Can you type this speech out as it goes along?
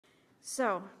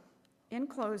So, in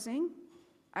closing,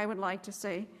 I would like to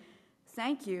say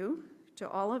thank you to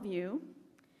all of you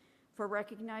for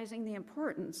recognizing the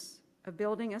importance of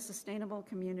building a sustainable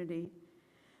community,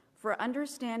 for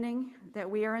understanding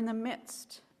that we are in the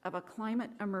midst of a climate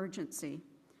emergency,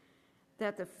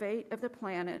 that the fate of the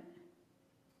planet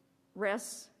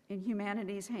rests in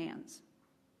humanity's hands.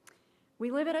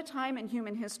 We live at a time in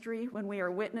human history when we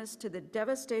are witness to the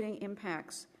devastating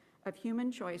impacts of human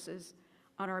choices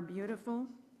on our beautiful,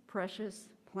 precious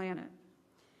planet.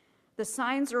 The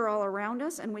signs are all around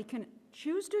us, and we can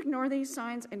choose to ignore these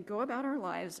signs and go about our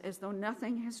lives as though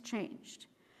nothing has changed.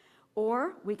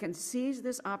 Or we can seize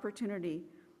this opportunity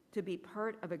to be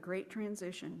part of a great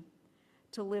transition,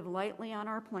 to live lightly on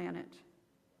our planet.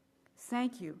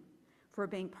 Thank you for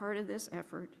being part of this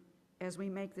effort as we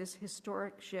make this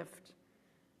historic shift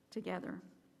together.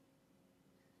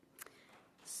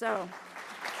 So,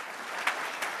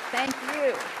 thank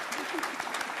you.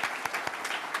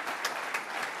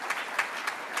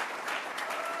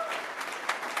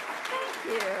 Thank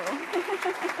you.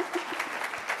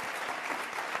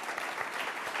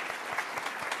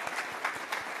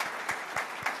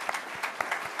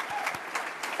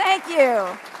 Thank you.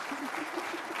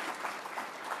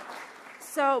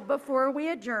 So before we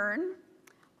adjourn,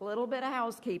 a little bit of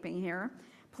housekeeping here.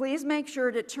 Please make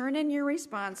sure to turn in your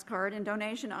response card and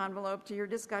donation envelope to your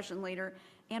discussion leader,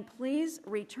 and please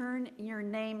return your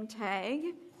name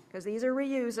tag, because these are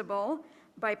reusable,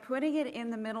 by putting it in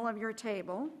the middle of your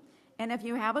table. And if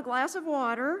you have a glass of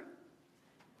water,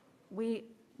 we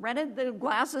rented the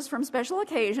glasses from special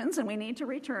occasions and we need to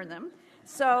return them.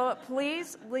 So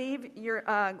please leave your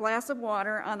glass of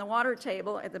water on the water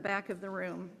table at the back of the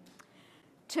room.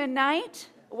 Tonight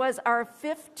was our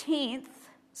 15th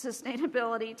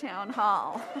Sustainability Town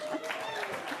Hall.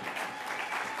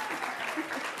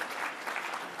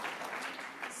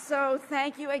 So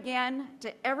thank you again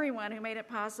to everyone who made it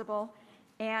possible,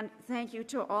 and thank you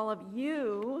to all of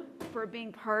you for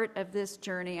being part of this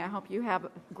journey. I hope you have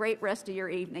a great rest of your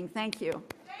evening. Thank you.